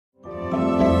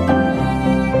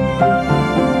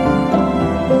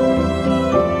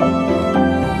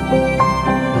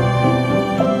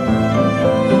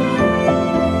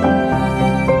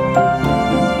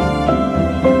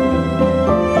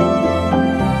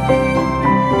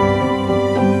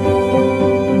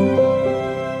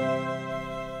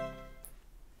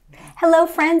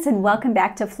Hello, friends, and welcome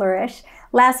back to Flourish.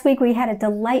 Last week, we had a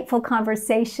delightful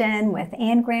conversation with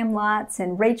Ann Graham Lotz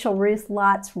and Rachel Ruth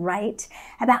Lotz Wright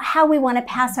about how we want to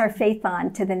pass our faith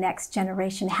on to the next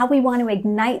generation, how we want to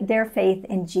ignite their faith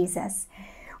in Jesus.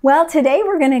 Well, today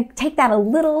we're going to take that a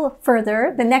little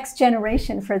further, the next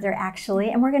generation further,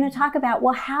 actually, and we're going to talk about,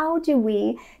 well, how do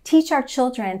we teach our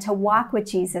children to walk with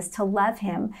Jesus, to love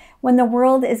him, when the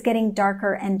world is getting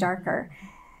darker and darker?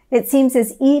 It seems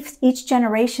as if each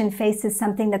generation faces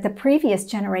something that the previous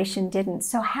generation didn't.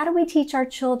 So how do we teach our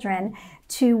children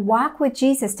to walk with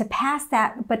Jesus, to pass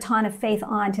that baton of faith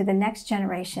on to the next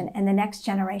generation and the next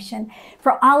generation?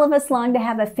 For all of us long to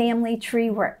have a family tree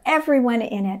where everyone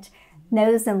in it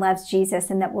knows and loves Jesus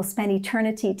and that we'll spend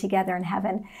eternity together in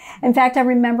heaven. In fact, I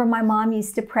remember my mom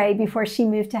used to pray before she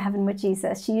moved to heaven with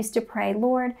Jesus. She used to pray,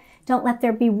 Lord, don't let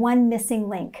there be one missing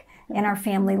link in our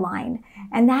family line.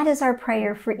 And that is our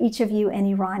prayer for each of you in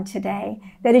Iran today,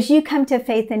 that as you come to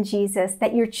faith in Jesus,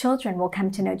 that your children will come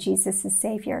to know Jesus as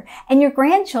Savior, and your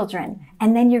grandchildren,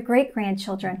 and then your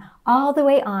great-grandchildren, all the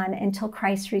way on until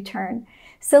Christ's return.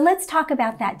 So let's talk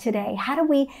about that today. How do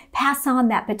we pass on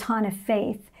that baton of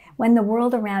faith when the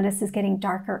world around us is getting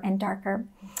darker and darker?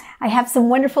 I have some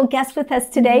wonderful guests with us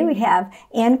today. We have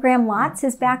Ann Graham Lotz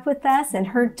is back with us, and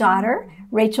her daughter,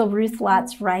 Rachel Ruth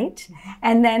Lotz Wright,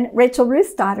 and then Rachel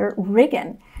Ruth's daughter,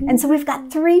 Regan. And so we've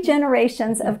got 3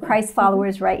 generations of Christ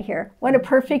followers right here. What a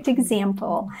perfect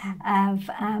example of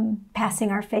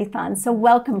passing our faith on. So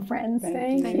welcome, friends.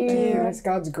 Thank you. It's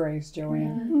God's grace,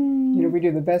 JoAnn. You know, we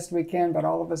do the best we can, but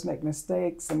all of us make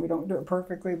mistakes, and we don't do it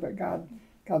perfectly, but God's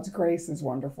grace is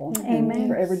wonderful. Amen.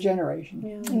 For every generation.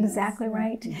 Yeah. Exactly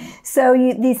right. So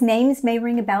these names may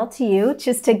ring a bell to you.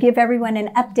 Just to give everyone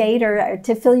an update or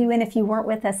to fill you in if you weren't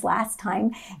with us last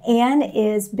time, Ann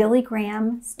is Billy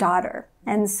Graham's daughter.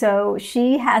 And so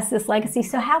she has this legacy.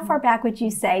 So how far back would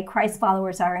you say Christ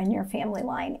followers are in your family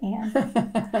line, Ann?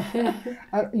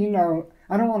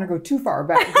 I don't want to go too far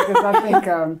back because I think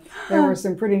there were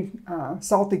some pretty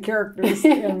salty characters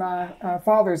in my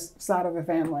father's side of the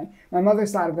family. My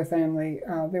mother's side of the family,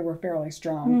 they were fairly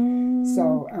strong.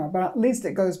 So, but at least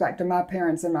it goes back to my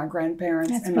parents and my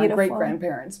grandparents and my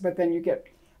great-grandparents. But then you get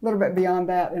a little bit beyond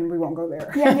that, and we won't go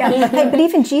there. Yeah. Hey, but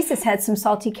even Jesus had some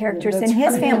salty characters in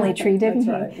his family tree, didn't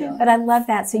he? Right, yeah. But I love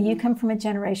that. So you come from a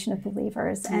generation of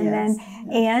believers. And then,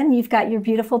 Ann, you've got your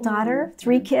beautiful daughter,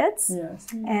 3 kids. Yes.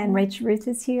 And Rachel Ruth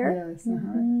is here. Yes.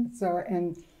 So,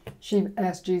 and she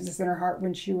asked Jesus in her heart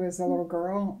when she was a little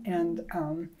girl, and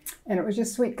it was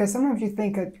just sweet, because sometimes you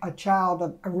think a child,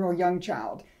 a real young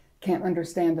child, can't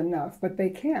understand enough, but they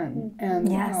can. And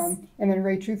then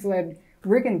Rachel Ruth led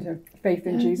Regan to faith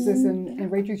in Jesus,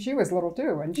 and Rachel, she was little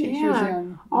too, and she was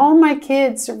young. All my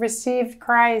kids received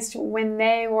Christ when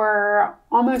they were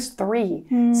almost 3,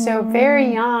 so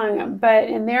very young, but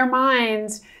in their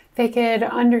minds, they could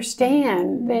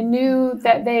understand. They knew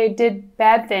that they did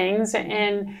bad things,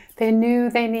 and they knew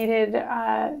they needed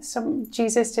some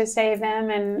Jesus to save them,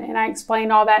 and I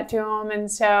explained all that to them, and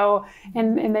so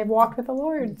and they walked with the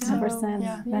Lord.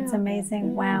 100%. That's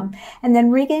amazing. Wow. And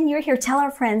then Regan, you're here. Tell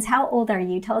our friends, how old are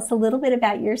you? Tell us a little bit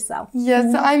about yourself.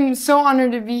 Yes, I'm so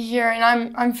honored to be here,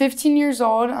 and I'm 15 years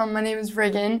old. My name is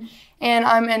Regan. And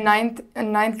I'm in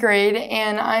ninth grade,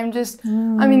 and I'm just,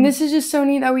 I mean, this is just so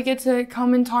neat that we get to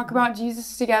come and talk about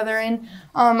Jesus together. And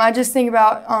I just think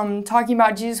about talking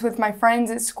about Jesus with my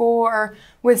friends at school or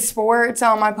with sports.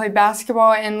 I play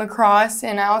basketball and lacrosse,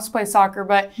 and I also play soccer,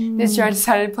 but this year I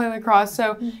decided to play lacrosse.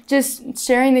 So just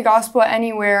sharing the gospel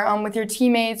anywhere with your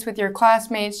teammates, with your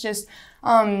classmates, just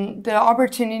the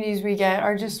opportunities we get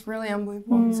are just really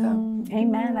unbelievable.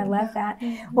 Amen. I love that.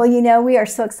 Well, you know, we are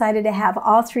so excited to have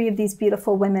all 3 of these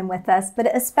beautiful women with us,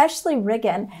 but especially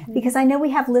Regan, because I know we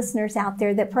have listeners out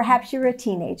there that perhaps you're a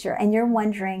teenager and you're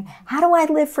wondering, how do I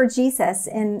live for Jesus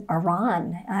in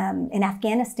Iran, in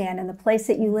Afghanistan, in the place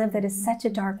that you live that is such a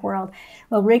dark world?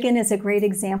 Well, Regan is a great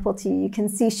example to you. You can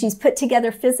see she's put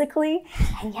together physically,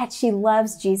 and yet she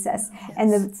loves Jesus.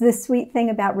 And the sweet thing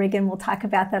about Regan, we'll talk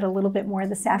about that a little bit more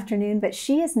this afternoon, but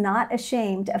she is not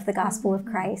ashamed of the gospel of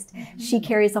Christ. She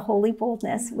carries a holy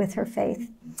boldness with her faith.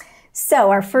 So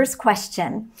our first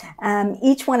question,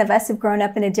 each one of us have grown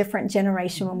up in a different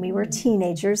generation when we were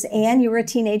teenagers. Ann, you were a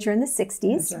teenager in the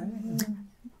 60s.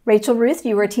 Rachel Ruth,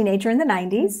 you were a teenager in the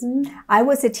 90s. I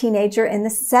was a teenager in the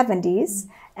 70s.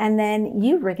 And then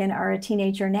you, Regan, are a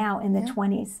teenager now in the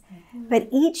 20s. But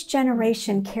each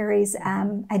generation carries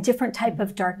a different type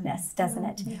of darkness, doesn't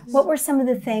it? Yes. What were some of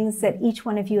the things that each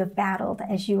one of you have battled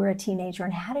as you were a teenager,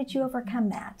 and how did you overcome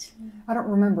that? I don't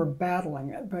remember battling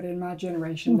it, but in my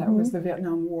generation, that was the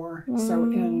Vietnam War. So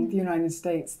in the United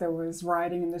States, there was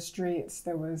rioting in the streets,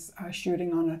 there was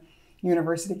shooting on a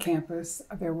university campus,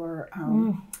 there were,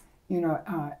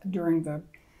 during the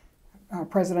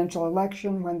presidential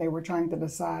election, when they were trying to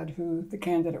decide who the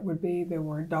candidate would be, there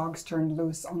were dogs turned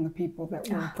loose on the people that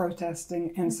were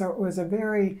protesting. And so it was a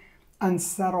very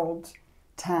unsettled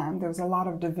time. There was a lot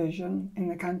of division in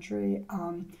the country.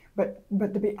 But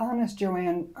to be honest,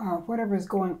 JoAnn, whatever is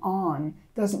going on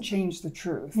doesn't change the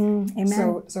truth.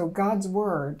 Amen. So God's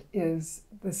word is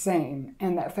the same.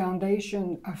 And that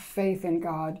foundation of faith in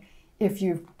God, if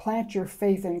you plant your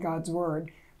faith in God's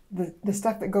word, the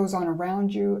stuff that goes on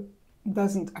around you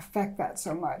doesn't affect that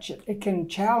so much. It can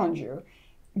challenge you,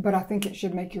 but I think it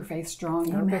should make your faith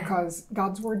stronger because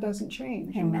God's word doesn't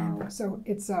change. Amen. So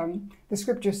it's the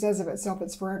scripture says of itself,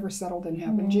 it's forever settled in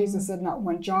heaven. Jesus said, not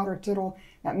one jot or tittle.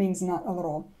 That means not a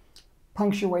little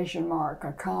punctuation mark,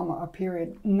 a comma, a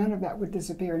period. None of that would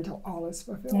disappear until all is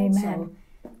fulfilled. Amen.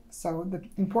 So the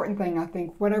important thing, I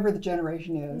think, whatever the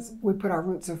generation is, we put our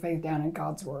roots of faith down in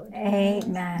God's word.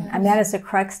 Amen. And that is the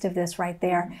crux of this right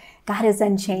there. God is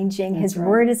unchanging. His right.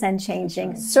 word is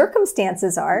unchanging.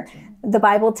 Circumstances are. The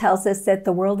Bible tells us that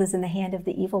the world is in the hand of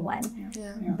the evil one.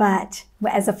 Yeah. But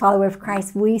as a follower of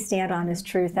Christ, we stand on his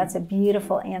truth. That's a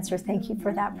beautiful answer. Thank you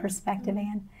for that perspective,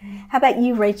 Anne. How about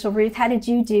you, Rachel Ruth? How did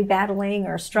you do battling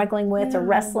or struggling with or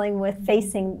wrestling with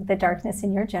facing the darkness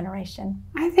in your generation?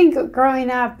 I think growing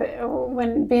up,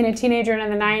 when being a teenager in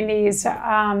the 90s,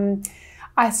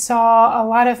 I saw a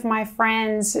lot of my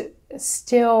friends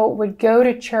still would go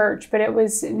to church, but it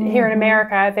was here in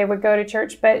America, they would go to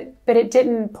church, but it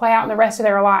didn't play out in the rest of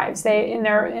their lives. They in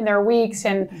their weeks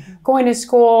and going to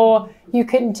school, you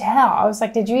couldn't tell. I was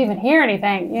like, did you even hear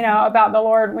anything, about the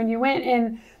Lord when you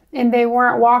went? And they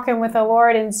weren't walking with the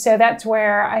Lord. And so that's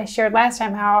where I shared last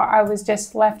time how I was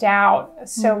just left out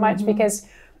so much because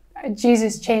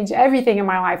Jesus changed everything in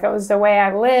my life. It was the way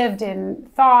I lived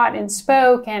and thought and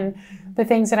spoke and the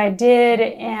things that I did.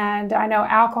 And I know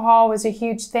alcohol was a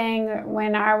huge thing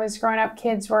when I was growing up.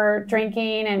 Kids were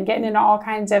drinking and getting into all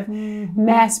kinds of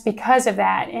mess because of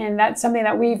that. And that's something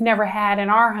that we've never had in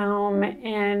our home.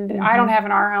 And I don't have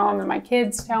in our home and my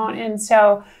kids don't. And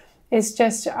so it's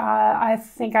just, I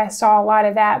think I saw a lot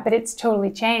of that, but it's totally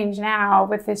changed now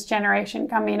with this generation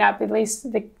coming up, at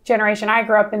least the generation I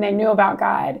grew up in, they knew about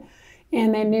God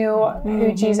and they knew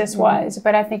who Jesus was,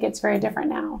 but I think it's very different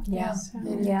now. Yeah,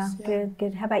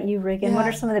 good. How about you, Regan? What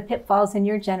are some of the pitfalls in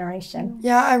your generation?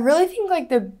 Yeah, I really think like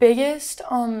the biggest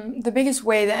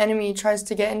way the enemy tries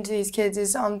to get into these kids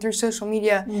is through social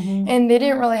media, and they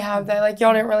didn't really have that. Like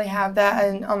y'all didn't really have that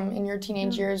in your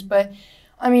teenage years, but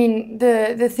I mean,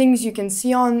 the things you can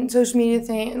see on social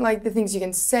media, like the things you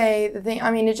can say,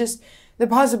 the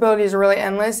possibilities are really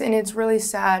endless, and it's really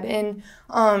sad. And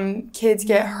kids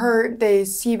get hurt, they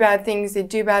see bad things, they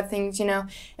do bad things,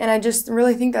 and I just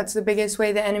really think that's the biggest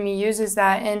way the enemy uses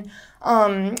that. And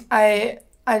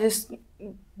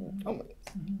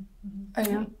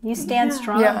You stand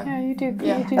strong. Yeah, you do.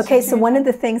 Yeah. Okay, so one of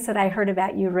the things that I heard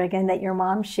about you, Regan, that your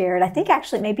mom shared, I think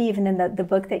actually maybe even in the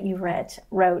book that you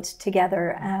wrote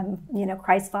together,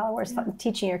 Christ followers,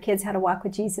 teaching your kids how to walk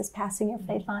with Jesus, passing your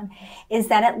faith on, is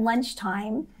that at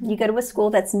lunchtime, you go to a school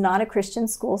that's not a Christian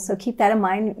school, so keep that in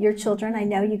mind. Your children, I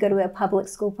know you go to a public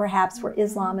school perhaps where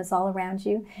Islam is all around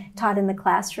you, taught in the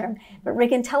classroom. But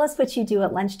Regan, tell us what you do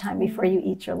at lunchtime before you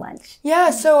eat your lunch.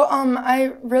 Yeah, so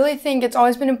I really think it's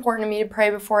always been important to me to pray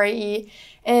before I eat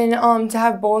and to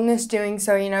have boldness doing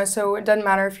so, so it doesn't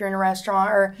matter if you're in a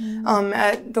restaurant or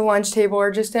at the lunch table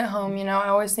or just at home, I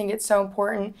always think it's so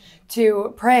important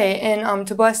to pray and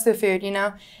to bless the food,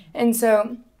 and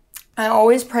so I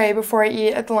always pray before I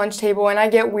eat at the lunch table, and I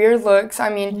get weird looks. I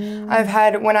mean, I've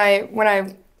had, when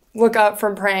I look up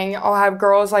from praying, I'll have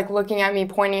girls like looking at me,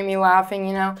 pointing at me,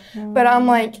 laughing, but I'm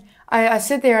like, I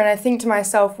sit there and I think to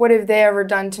myself, what have they ever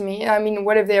done to me? I mean,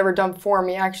 what have they ever done for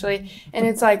me, actually? And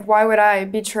it's like, why would I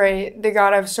betray the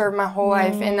God I've served my whole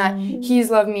life and that he's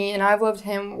loved me and I've loved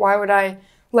him? Why would I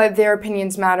let their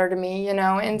opinions matter to me,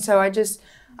 And so I just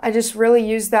really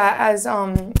use that as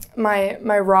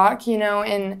my rock,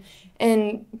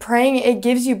 and praying, it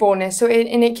gives you boldness. So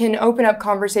it can open up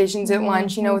conversations at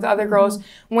lunch, with other girls.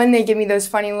 When they give me those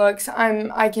funny looks,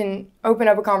 I can open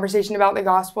up a conversation about the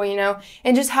gospel, you know,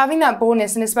 and just having that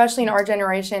boldness, and especially in our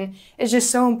generation, is just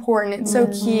so important. It's so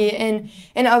key.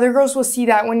 And other girls will see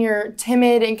that when you're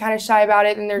timid and kind of shy about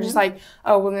it, and they're just like,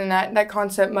 oh, well, then that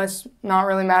concept must not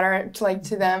really matter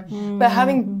to them. But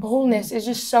having boldness is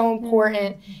just so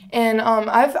important. And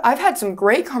I've had some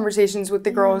great conversations with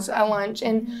the girls at lunch,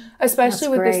 and especially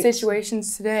with the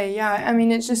situations today. Yeah, I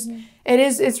mean, it's just,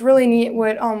 it's really neat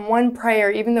what one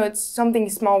prayer, even though it's something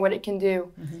small, what it can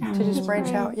do to just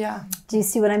branch out. Yeah. Do you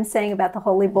see what I'm saying about the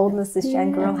holy boldness this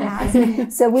young girl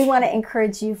has? So we want to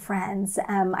encourage you, friends.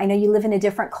 I know you live in a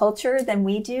different culture than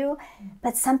we do,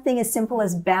 but something as simple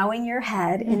as bowing your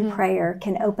head in prayer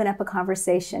can open up a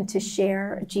conversation to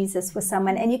share Jesus with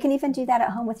someone. And you can even do that at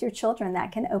home with your children.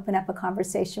 That can open up a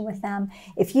conversation with them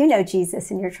if you know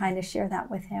Jesus and you're trying to share that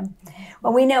with him.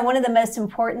 Well, we know one of the most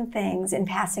important things in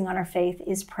passing on our faith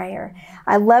is prayer.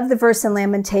 I love the verse in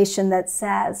Lamentation that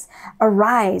says,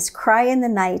 "Arise, cry in the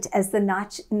night as the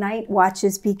night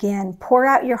watches begin. Pour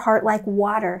out your heart like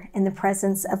water in the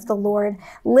presence of the Lord.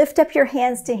 Lift up your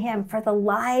hands to him for the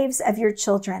lives of your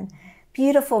children."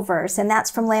 Beautiful verse, and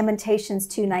that's from Lamentations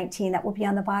 2:19. That will be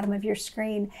on the bottom of your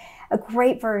screen. A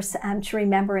great verse to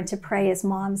remember and to pray as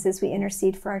moms as we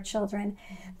intercede for our children.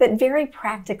 But very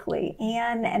practically,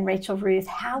 Anne and Rachel Ruth,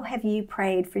 how have you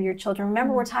prayed for your children?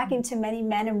 Remember, we're talking to many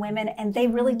men and women, and they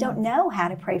really don't know how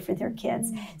to pray for their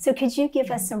kids. So could you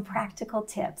give us some practical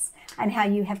tips on how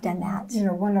you have done that? You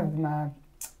know, one of my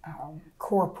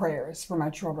core prayers for my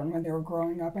children when they were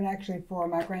growing up, and actually for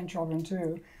my grandchildren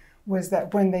too, was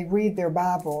that when they read their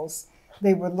Bibles,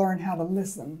 they would learn how to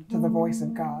listen to the voice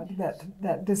of God,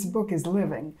 that this book is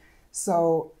living.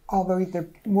 So although the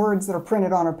words that are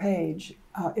printed on a page,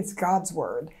 it's God's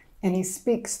word, and he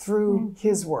speaks through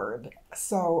his word.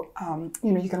 So,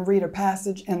 you know, you can read a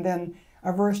passage and then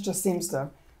a verse just seems to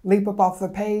leap up off the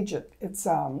page. It's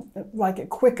like it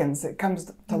quickens, it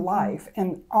comes to life.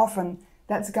 And often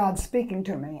that's God speaking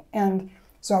to me. And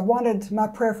so my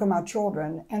prayer for my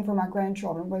children and for my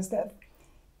grandchildren was that,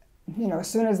 you know, as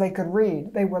soon as they could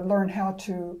read, they would learn how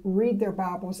to read their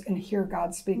Bibles and hear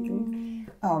God speaking.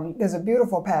 There's a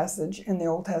beautiful passage in the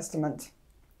Old Testament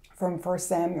from 1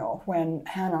 Samuel when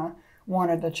Hannah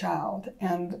wanted a child,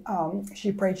 and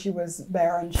she prayed. She was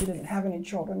barren, she didn't have any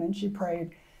children, and she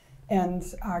prayed, and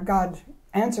God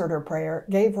answered her prayer,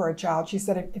 gave her a child. She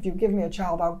said, if you give me a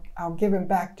child, I'll give him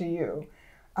back to you.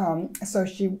 So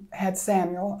she had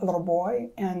Samuel, a little boy,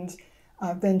 and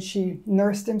then she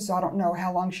nursed him. So I don't know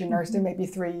how long she nursed him, maybe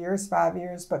 3 years, 5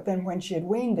 years. But then when she had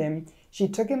weaned him, she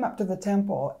took him up to the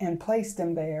temple and placed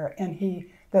him there. And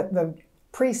the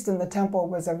priest in the temple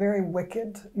was a very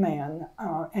wicked man,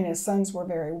 and his sons were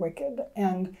very wicked.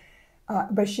 And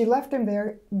but she left him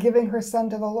there, giving her son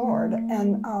to the Lord.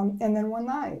 And then one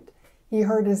night, he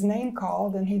heard his name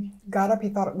called, and he got up. He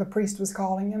thought the priest was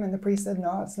calling him, and the priest said,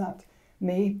 "No, it's not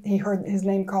me." He heard his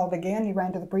name called again. He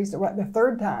ran to the priest. The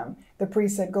third time, the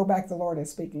priest said, "Go back, the Lord is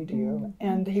speaking to you."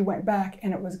 And he went back,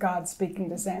 and it was God speaking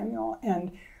to Samuel.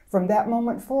 And from that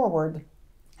moment forward,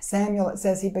 Samuel, it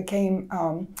says, he became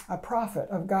a prophet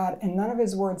of God, and none of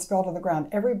his words fell to the ground.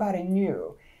 Everybody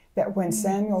knew that when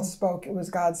Samuel spoke, it was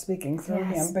God speaking through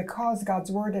him, because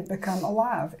God's word had become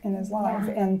alive in his life.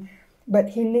 But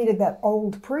he needed that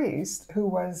old priest who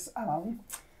was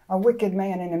a wicked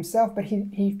man in himself, but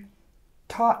he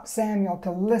taught Samuel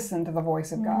to listen to the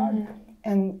voice of God.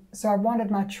 And so I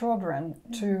wanted my children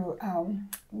to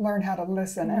learn how to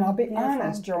listen. And I'll be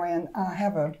honest, JoAnn, I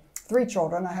have 3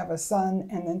 children. I have a son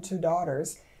and then 2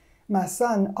 daughters. My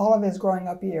son, all of his growing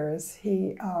up years,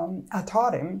 I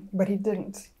taught him, but he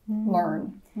didn't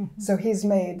learn. So he's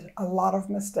made a lot of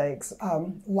mistakes,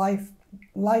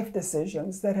 life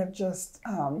decisions that have just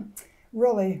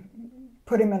really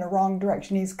put him in a wrong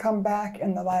direction. He's come back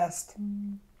in the last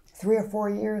 3 or 4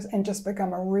 years and just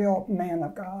become a real man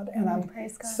of God. And I'm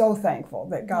so thankful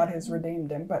that God has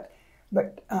redeemed him.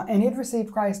 And he'd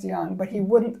received Christ young, but he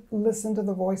wouldn't listen to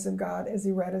the voice of God as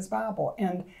he read his Bible.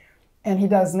 And he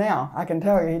does now. I can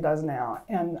tell you he does now.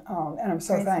 And I'm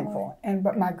so thankful.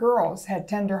 But my girls had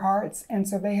tender hearts, and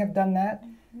so they have done that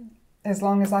as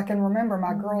long as I can remember.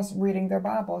 My girls reading their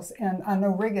Bibles, and I know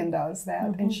Regan does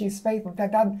that, and she's faithful. In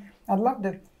fact, I'd love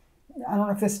to, I don't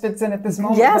know if this fits in at this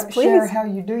moment, but share how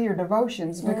you do your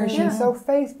devotions, because she's so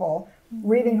faithful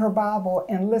reading her Bible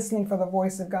and listening for the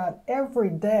voice of God every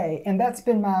day. And that's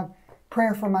been my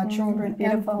prayer for my children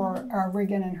and for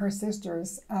Regan and her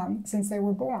sisters since they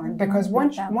were born. Because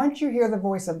once you hear the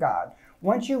voice of God,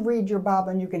 once you read your Bible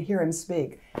and you can hear him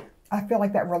speak, I feel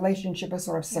like that relationship is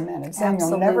sort of cemented.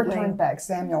 Samuel never turned back.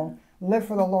 Samuel lived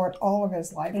for the Lord all of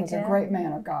his life, was a great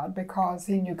man of God because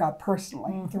he knew God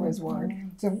personally through his word.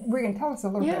 So Regan, tell us a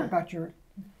little bit about your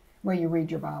way you read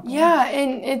your Bible. Yeah,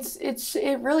 and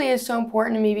it really is so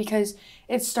important to me because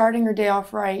it's starting your day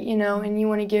off right, you know, and you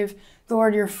want to give the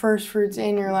Lord your first fruits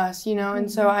and your last, you know, and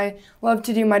so I love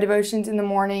to do my devotions in the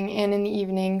morning and in the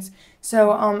evenings.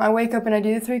 So I wake up and I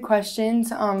do the 3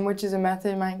 questions, which is a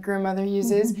method my grandmother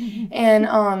uses,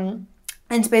 and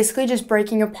it's basically just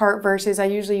breaking apart verses. I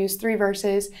usually use 3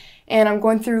 verses, and I'm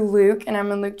going through Luke, and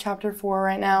I'm in Luke chapter 4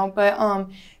 right now, but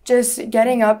just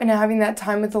getting up and having that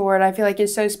time with the Lord, I feel like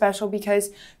is so special because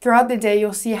throughout the day,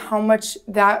 you'll see how much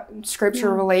that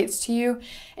scripture relates to you,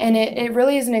 and it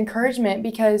really is an encouragement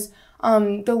because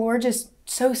the Lord just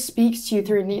so speaks to you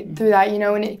through that, you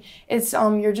know, and it's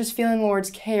you're just feeling the Lord's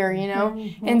care, you know,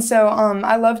 and so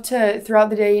I love to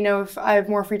throughout the day, you know, if I have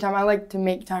more free time, I like to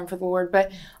make time for the Lord,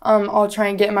 but I'll try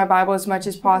and get in my Bible as much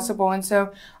as possible, and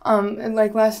so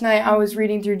like last night I was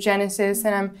reading through Genesis,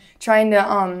 and I'm trying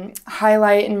to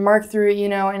highlight and mark through it, you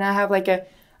know, and I have like a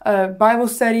Bible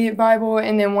study Bible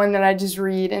and then one that I just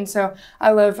read, and so I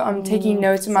love taking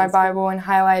notes in my Bible and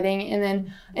highlighting, and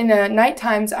then in the night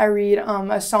times I read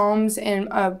a Psalms and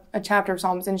a chapter of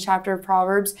Psalms and a chapter of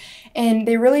Proverbs, and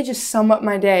they really just sum up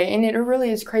my day, and it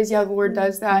really is crazy how the Lord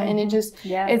does that, and it just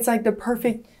it's like the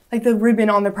perfect, like the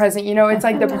ribbon on the present, you know, it's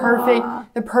like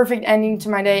the perfect ending to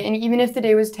my day, and even if the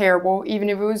day was terrible, even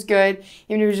if it was good,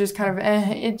 even if it was just kind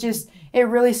of it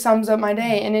really sums up my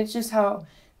day, and it's just how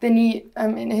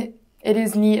it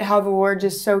is neat how the Lord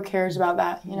just so cares about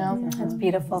that, you know? That's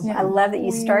beautiful. I love that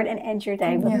you start and end your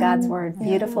day with God's word.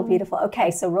 Beautiful, beautiful.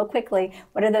 Okay, so real quickly,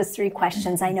 what are those 3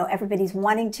 questions? I know everybody's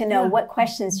wanting to know what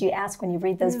questions you ask when you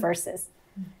read those verses.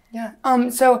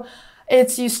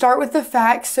 So you start with the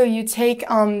facts. So you take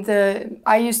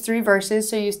I use 3 verses.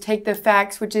 So you take the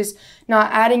facts, which is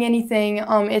not adding anything.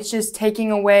 It's just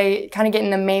taking away, kind of getting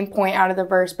the main point out of the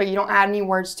verse, but you don't add any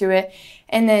words to it.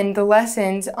 And then the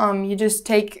lessons, you just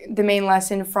take the main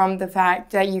lesson from the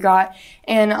fact that you got.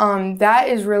 And that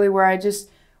is really where I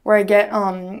get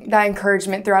that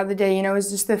encouragement throughout the day, you know,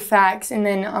 is just the facts. And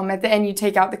then at the end, you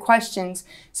take out the questions.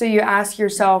 So you ask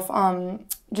yourself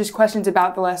just questions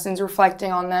about the lessons,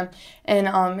 reflecting on them. And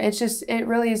it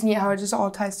really is neat how it just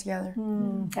all ties together.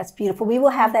 That's beautiful. We will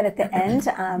have that at the end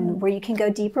where you can go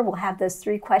deeper. We'll have those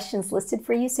 3 questions listed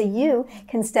for you so you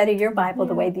can study your Bible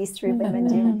the way these 3 women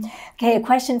do. Okay, a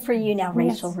question for you now,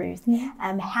 Rachel Ruth.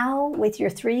 How, with your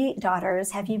 3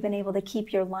 daughters, have you been able to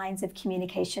keep your lines of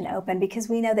communication open? Because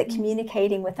we know that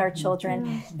communicating with our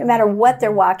children, no matter what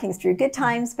they're walking through, good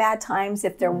times, bad times,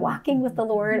 if they're walking with the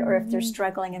Lord or if they're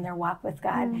struggling in their walk with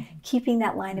God, keeping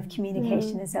that line of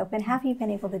communication is open. How have you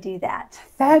been able to do that?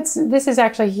 This is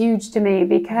actually huge to me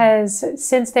because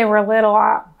since they were little,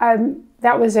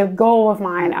 that was a goal of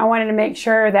mine. I wanted to make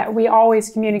sure that we always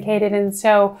communicated, and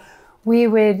so we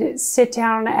would sit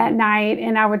down at night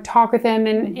and I would talk with them,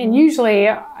 and usually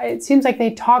it seems like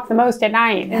they talk the most at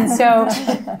night, and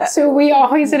so we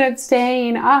always end up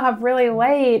staying up really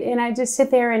late, and I just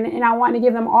sit there and I want to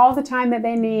give them all the time that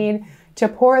they need to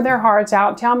pour their hearts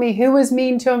out, tell me who was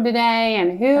mean to them today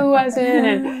and who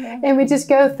wasn't, and we just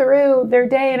go through their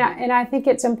day. And I think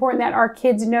it's important that our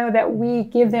kids know that we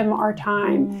give them our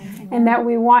time and that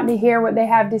we want to hear what they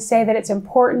have to say, that it's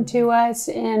important to us.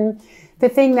 And the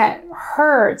thing that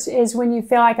hurts is when you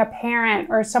feel like a parent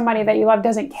or somebody that you love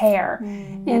doesn't care.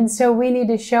 And so we need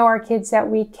to show our kids that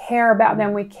we care about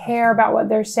them. We care about what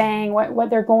they're saying, what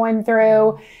they're going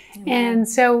through. And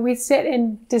so we sit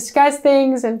and discuss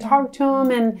things and talk to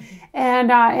them.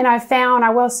 And I found,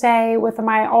 I will say, with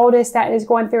my oldest that is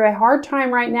going through a hard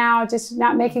time right now, just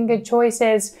not making good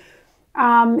choices.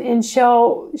 And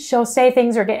she'll say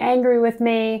things or get angry with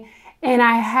me. And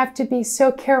I have to be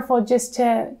so careful just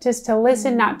to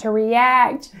listen, not to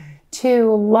react,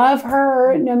 to love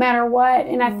her no matter what.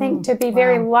 And I think to be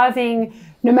very loving,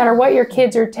 no matter what your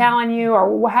kids are telling you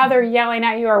or how they're yelling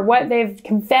at you or what they've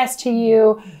confessed to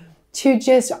you, to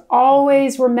just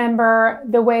always remember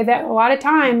the way that a lot of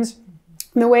times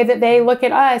the way that they look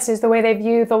at us is the way they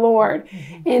view the Lord.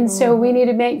 And so we need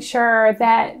to make sure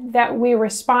that we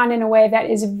respond in a way that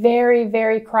is very,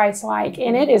 very Christ-like.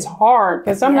 And it is hard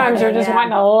because sometimes you're just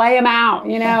wanting to lay them out,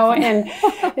 you know,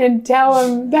 and tell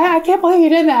them, I can't believe you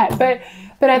did that.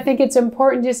 But I think it's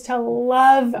important just to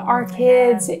love our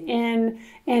kids and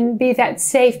and be that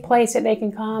safe place that they can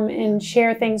come and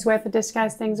share things with,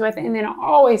 discuss things with, and then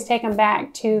always take them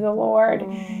back to the Lord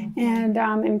and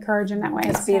encourage them that way.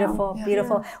 That's beautiful,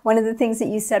 beautiful. One of the things that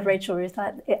you said, Rachel Ruth,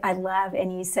 I love,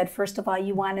 and you said, first of all,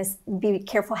 you want to be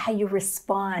careful how you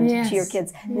respond to your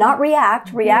kids. Not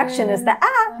react. Reaction is the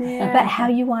but how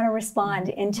you want to respond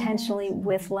intentionally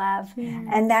with love.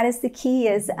 And that is the key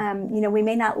is, we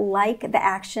may not like the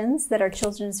actions that our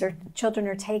children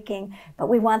are taking, but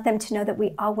we want them to know that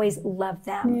we always love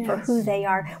them for who they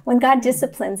are. When God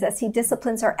disciplines us, he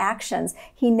disciplines our actions.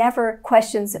 He never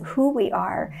questions who we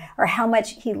are or how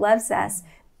much he loves us,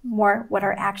 more what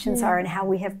our actions are and how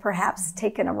we have perhaps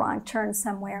taken a wrong turn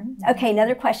somewhere. Okay,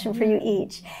 another question for you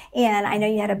each. And I know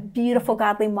you had a beautiful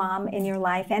godly mom in your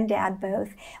life and dad both.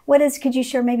 Could you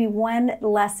share maybe one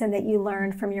lesson that you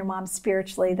learned from your mom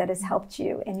spiritually that has helped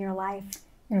you in your life?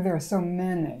 There are so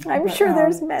many. I'm sure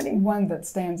there's many. One that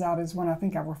stands out is one I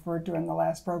think I referred to in the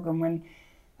last program when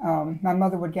my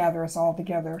mother would gather us all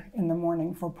together in the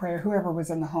morning for prayer, whoever was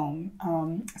in the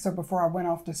home. So before I went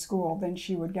off to school, then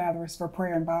she would gather us for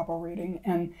prayer and Bible reading.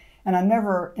 And I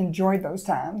never enjoyed those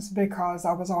times because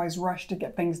I was always rushed to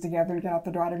get things together and get out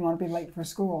the door. I didn't want to be late for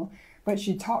school. But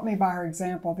she taught me by her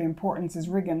example the importance, as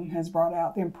Regan has brought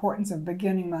out, the importance of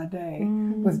beginning my day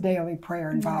with daily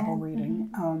prayer and Bible reading.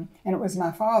 And it was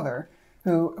my father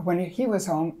who, when he was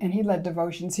home and he led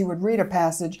devotions, he would read a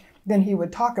passage, then he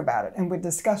would talk about it and would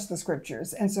discuss the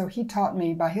scriptures. And so he taught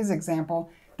me by his example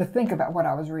to think about what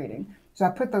I was reading. So I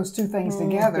put those two things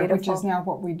together, which is now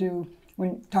what we do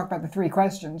when we talk about the three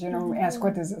questions. We ask,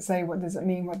 what does it say? What does it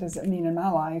mean? What does it mean in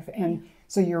my life? And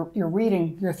so you're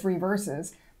reading your 3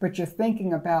 verses, but you're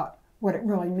thinking about what it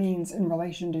really means in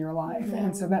relation to your life.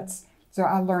 And so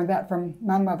I learned that from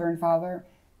my mother and father.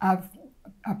 I've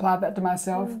applied that to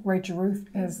myself. Rachel Ruth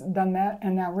has done that,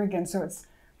 and now Regan. So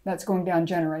that's going down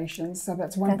generations. So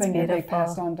that's one thing that they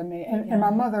passed on to me. And my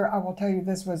mother, I will tell you,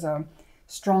 this was a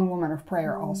strong woman of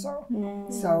prayer also.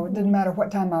 So it didn't matter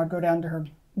what time I would go down to her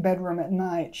bedroom at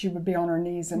night, she would be on her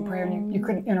knees in prayer, and you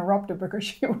couldn't interrupt her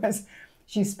because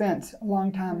she spent a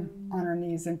long time on her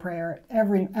knees in prayer.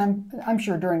 I'm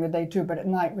sure during the day too, but at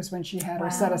night was when she had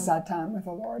her set aside time with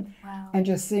the Lord. And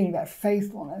just seeing that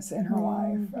faithfulness in her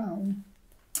life.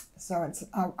 So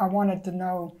I wanted to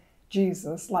know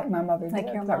Jesus like my mother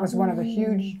did. That was one of the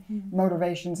huge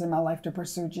motivations in my life to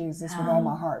pursue Jesus with all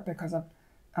my heart, because of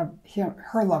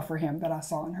her love for him that I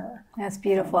saw in her. That's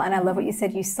beautiful. And I love what you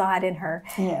said. You saw it in her.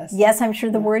 Yes, I'm sure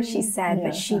the words she said,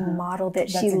 but she modeled it.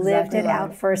 She lived it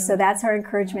out first. So that's our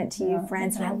encouragement to you,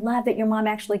 friends. And I love that your mom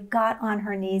actually got on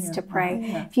her knees to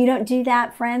pray. If you don't do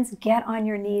that, friends, get on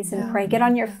your knees and pray. Get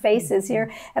on your faces. Here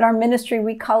at our ministry,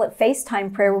 we call it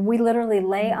FaceTime prayer, where we literally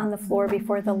lay on the floor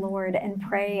before the Lord and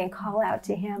pray and call out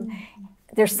to him.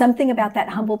 There's something about that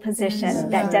humble position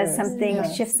that does something,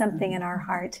 shifts something in our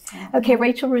heart. Okay,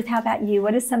 Rachel Ruth, how about you?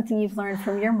 What is something you've learned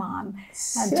from your mom to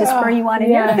spur you on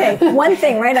in your faith? One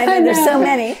thing, right? I know there's so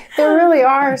many. There really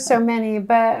are so many,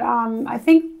 but I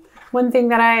think one thing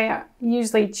that I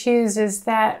usually choose is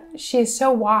that she is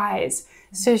so wise.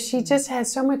 So she just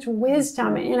has so much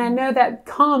wisdom, and I know that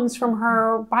comes from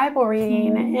her Bible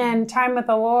reading and time with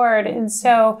the Lord. And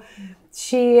so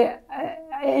she,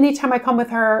 anytime I come to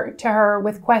her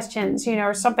with questions,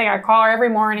 or something, I call her every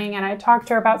morning and I talk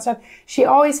to her about stuff. She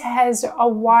always has a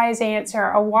wise answer,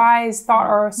 a wise thought,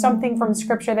 or something from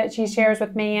Scripture that she shares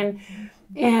with me.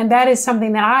 And that is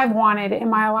something that I've wanted in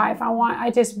my life. I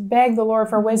just beg the Lord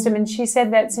for wisdom. And she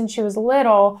said that since she was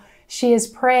little, she has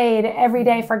prayed every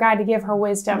day for God to give her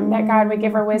wisdom, that God would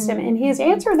give her wisdom. And he has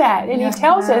answered that. And he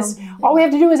tells us all we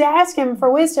have to do is ask him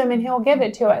for wisdom and he'll give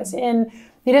it to us. And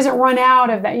he doesn't run out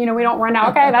of that. We don't run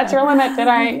out. Okay, that's your limit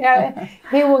today.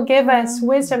 He will give us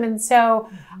wisdom. And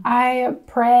so I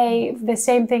pray the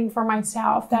same thing for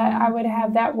myself, that I would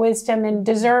have that wisdom and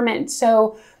discernment,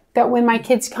 so that when my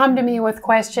kids come to me with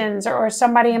questions, or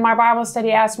somebody in my Bible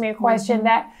study asks me a question,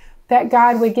 that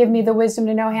God would give me the wisdom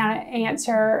to know how to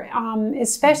answer,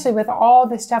 especially with all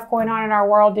the stuff going on in our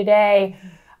world today.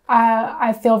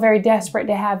 I feel very desperate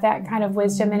to have that kind of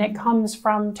wisdom, and it comes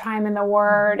from time in the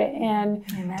Word and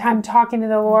time talking to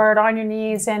the Lord on your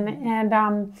knees.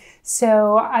 And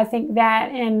so I think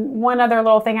that, and one other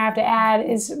little thing I have to add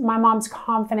is my mom's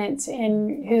confidence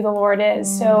in who the Lord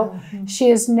is. So she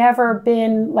has never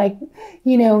been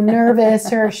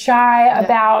nervous or shy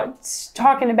about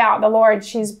talking about the Lord.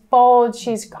 She's bold,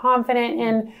 she's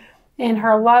confident in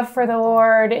her love for the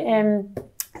Lord, and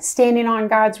standing on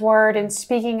God's word and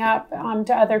speaking up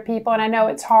to other people. And I know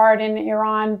it's hard in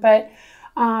Iran, but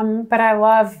I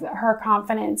love her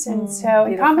confidence. And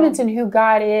so confidence in who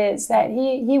God is, that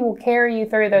he will carry you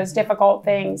through those difficult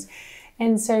things.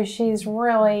 And so she's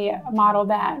really modeled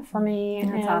that for me.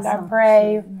 That's and awesome. I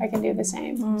pray I can do the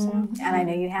same. So. And I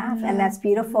know you have, and that's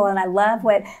beautiful. And I love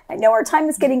I know our time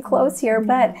is getting close here,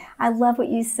 but I love what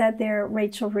you said there,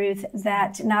 Rachel Ruth,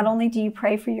 that not only do you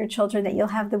pray for your children that you'll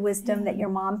have the wisdom that your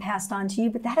mom passed on to you,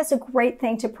 but that is a great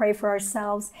thing to pray for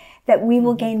ourselves, that we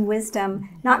will gain wisdom,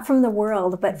 not from the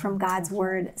world, but from God's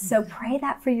word. So pray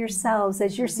that for yourselves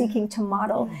as you're seeking to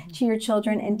model to your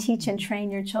children and teach and train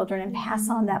your children and pass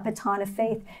on that baton of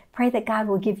faith. Pray that God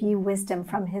will give you wisdom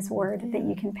from his word that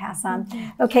you can pass on.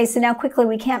 Okay, so now quickly,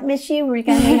 we can't miss you. We're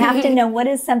going to have to know, what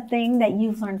is something that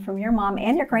you've learned from your mom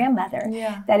and your grandmother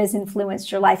that has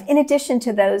influenced your life, in addition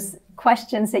to those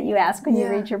questions that you ask when you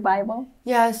read your Bible?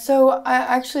 Yeah, so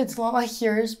actually it's a lot like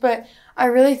yours, but I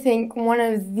really think one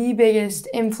of the biggest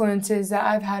influences that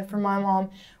I've had from my mom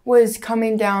was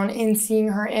coming down and seeing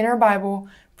her in her Bible,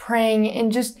 praying,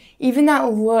 and just even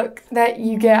that look that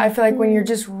you get, I feel like, when you're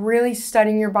just really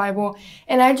studying your Bible.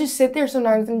 And I just sit there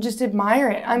sometimes and just admire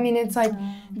it. I mean, it's like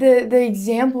the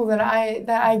example that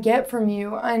I get from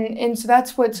you. And so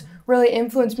that's what's really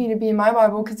influenced me to be in my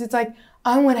Bible, because it's like,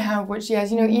 I want to have what she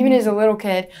has. You know, even as a little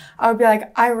kid, I would be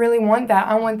like, I really want that.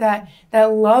 I want that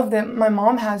love that my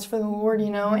mom has for the Lord,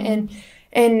 you know,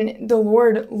 and the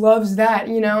Lord loves that,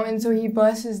 you know, and so he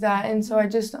blesses that. And so I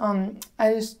just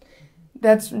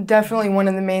that's definitely one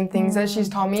of the main things that she's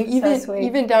taught me.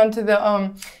 Even down to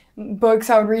the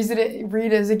books I would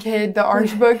read as a kid, the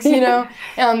Arch books, you know.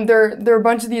 They're a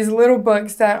bunch of these little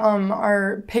books that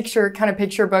are picture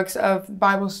books of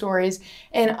Bible stories,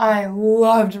 and I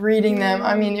loved reading them.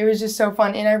 I mean, it was just so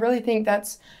fun, and I really think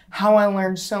that's how I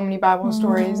learned so many Bible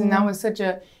stories, and that was such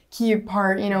a key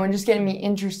part, you know, and just getting me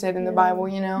interested in the Bible,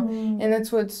 you know, and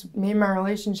that's what's made my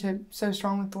relationship so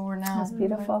strong with the Lord now. That's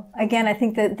beautiful. Again, I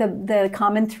think that the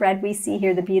common thread we see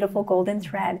here, the beautiful golden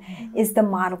thread, is the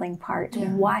modeling part,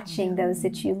 watching those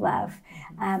that you love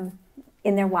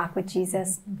in their walk with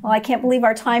Jesus. Well, I can't believe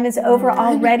our time is over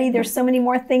already. There's so many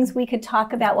more things we could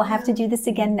talk about. We'll have to do this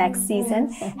again next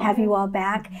season, have you all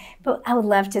back. But I would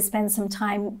love to spend some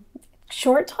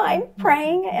short time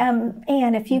praying.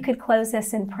 And if you could close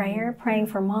us in prayer, praying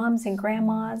for moms and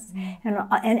grandmas,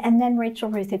 and then Rachel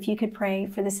Ruth, if you could pray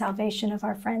for the salvation of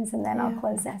our friends, and then I'll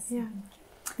close us.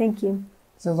 Thank you.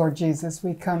 So Lord Jesus,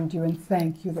 we come to you and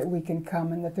thank you that we can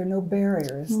come, and that there are no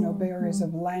barriers, no barriers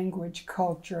of language,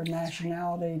 culture,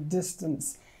 nationality,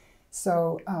 distance.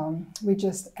 So we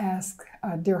just ask,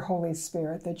 dear Holy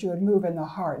Spirit, that you would move in the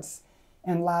hearts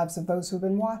and lives of those who've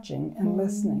been watching and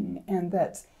listening, and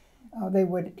that they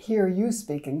would hear you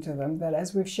speaking to them, that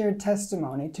as we've shared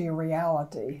testimony to your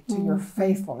reality, to your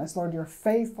faithfulness, Lord, you're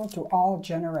faithful to all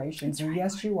generations, and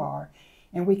yes, you are,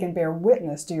 and we can bear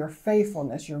witness to your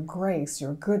faithfulness, your grace,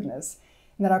 your goodness,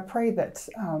 and that I pray that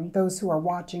those who are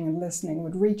watching and listening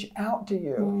would reach out to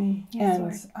you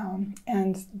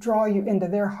and draw you into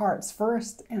their hearts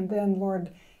first, and then,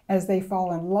 Lord, as they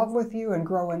fall in love with you and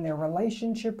grow in their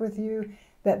relationship with you,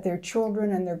 that their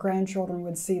children and their grandchildren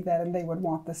would see that and they would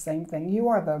want the same thing. You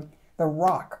are the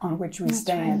rock on which we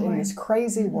stand in this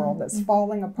crazy world that's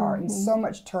falling apart in so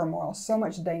much turmoil, so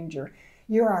much danger.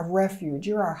 You're our refuge.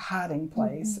 You're our hiding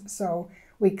place. So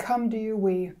we come to you.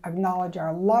 We acknowledge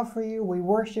our love for you. We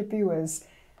worship you as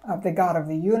the God of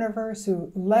the universe,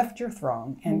 who left your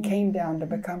throne and came down to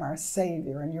become our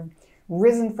Savior. And you're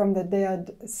risen from the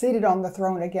dead, seated on the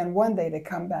throne again one day to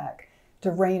come back to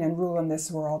reign and rule in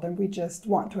this world. And we just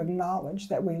want to acknowledge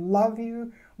that we love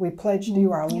you, we pledge to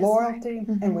you our loyalty,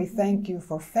 and we thank you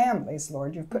for families,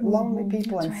 Lord. You've put lonely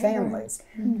people in families.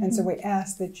 And so we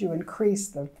ask that you increase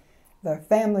the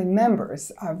family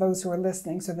members of those who are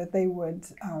listening, so that they would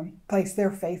place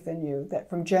their faith in you, that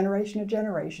from generation to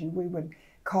generation we would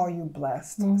call you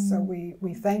blessed. So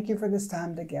we thank you for this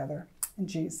time together. In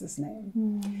Jesus'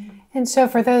 name. And so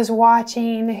for those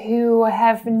watching who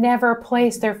have never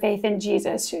placed their faith in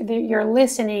Jesus, you're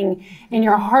listening and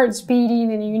your heart's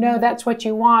beating and you know that's what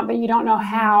you want, but you don't know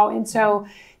how. And so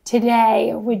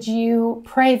today, would you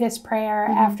pray this prayer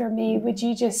after me? Would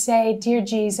you just say, Dear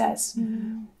Jesus,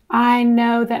 I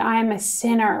know that I'm a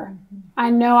sinner.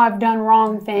 I know I've done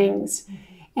wrong things,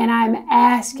 and I'm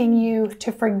asking you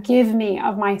to forgive me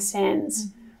of my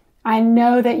sins. I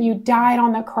know that you died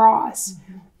on the cross,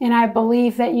 and I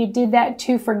believe that you did that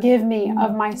to forgive me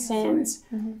of my sins.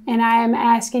 And I am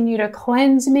asking you to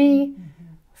cleanse me,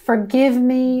 forgive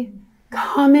me,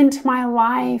 come into my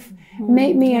life,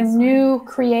 make me a new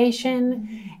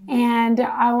creation, and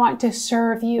I want to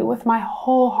serve you with my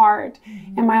whole heart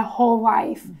and my whole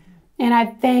life. And I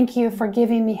thank you for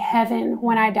giving me heaven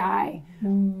when I die.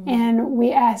 And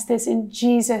we ask this in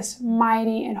Jesus'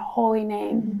 mighty and holy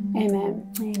name.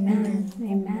 Amen. Amen.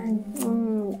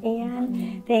 Amen.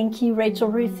 Anne, thank you. Rachel,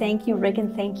 Ruth, thank you.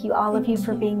 Regan, thank you. All of you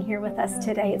for being here with us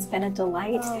today. It's been a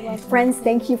delight. Friends,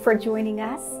 thank you for joining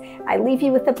us. I leave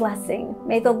you with a blessing.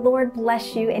 May the Lord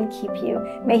bless you and keep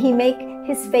you. May he make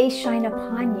his face shine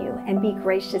upon you and be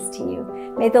gracious to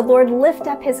you. May the Lord lift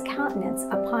up his countenance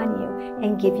upon you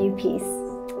and give you peace.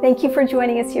 Thank you for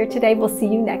joining us here today. We'll see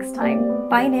you next time.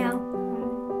 Bye now.